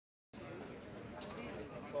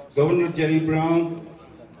Governor Jerry Brown,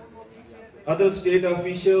 other state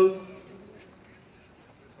officials,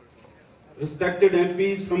 respected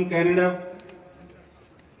MPs from Canada,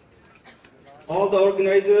 all the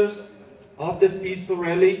organizers of this peaceful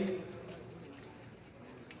rally,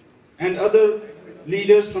 and other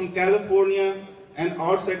leaders from California and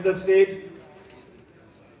outside the state.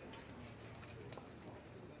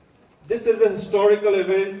 This is a historical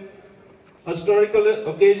event, historical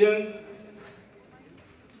occasion.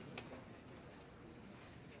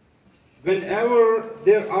 Whenever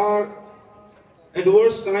there are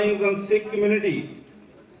adverse times on Sikh community,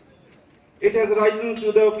 it has risen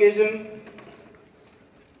to the occasion.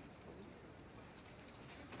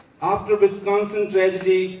 After Wisconsin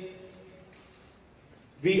tragedy,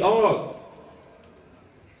 we were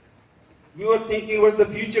thinking what the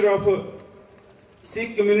future of a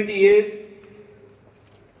Sikh community is,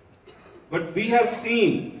 but we have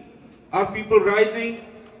seen our people rising,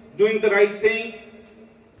 doing the right thing,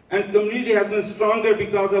 and community has been stronger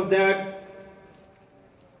because of that.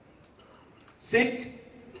 Sikh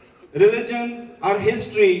religion, our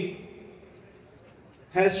history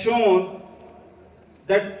has shown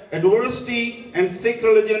that adversity and Sikh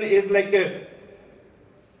religion is like a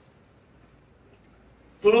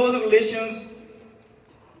close relations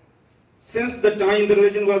since the time the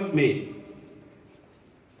religion was made.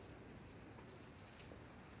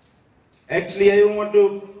 Actually, I don't want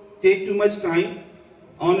to take too much time.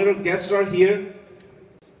 Honorable guests are here.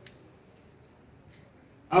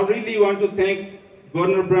 I really want to thank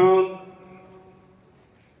Governor Brown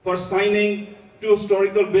for signing two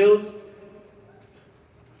historical bills,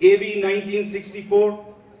 AB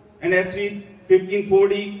 1964 and SV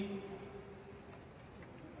 1540.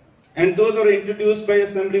 And those are introduced by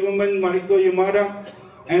Assemblywoman Mariko Yamada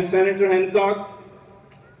and Senator Hancock.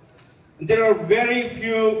 There are very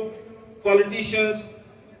few politicians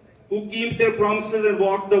who keep their promises and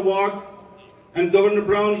walk the walk, and Governor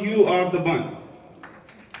Brown, you are the one.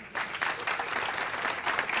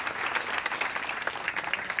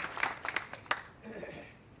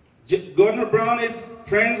 Governor Brown is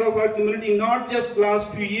friends of our community not just last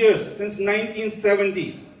few years, since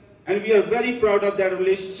 1970s. And we are very proud of that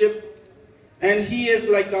relationship. And he is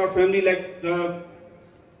like our family, like Didar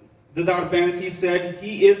Bansi said,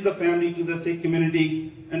 he is the family to the Sikh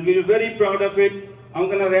community. And we are very proud of it. I'm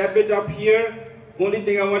going to wrap it up here. Only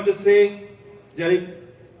thing I want to say, Jerry,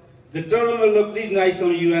 the turban will look really nice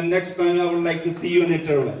on you, and next time I would like to see you in a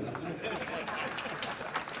turban.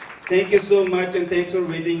 Thank you so much, and thanks for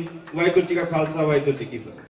waiting. Vaheguru Ji Ka Khalsa, Vaheguru Ji Ki Fateh.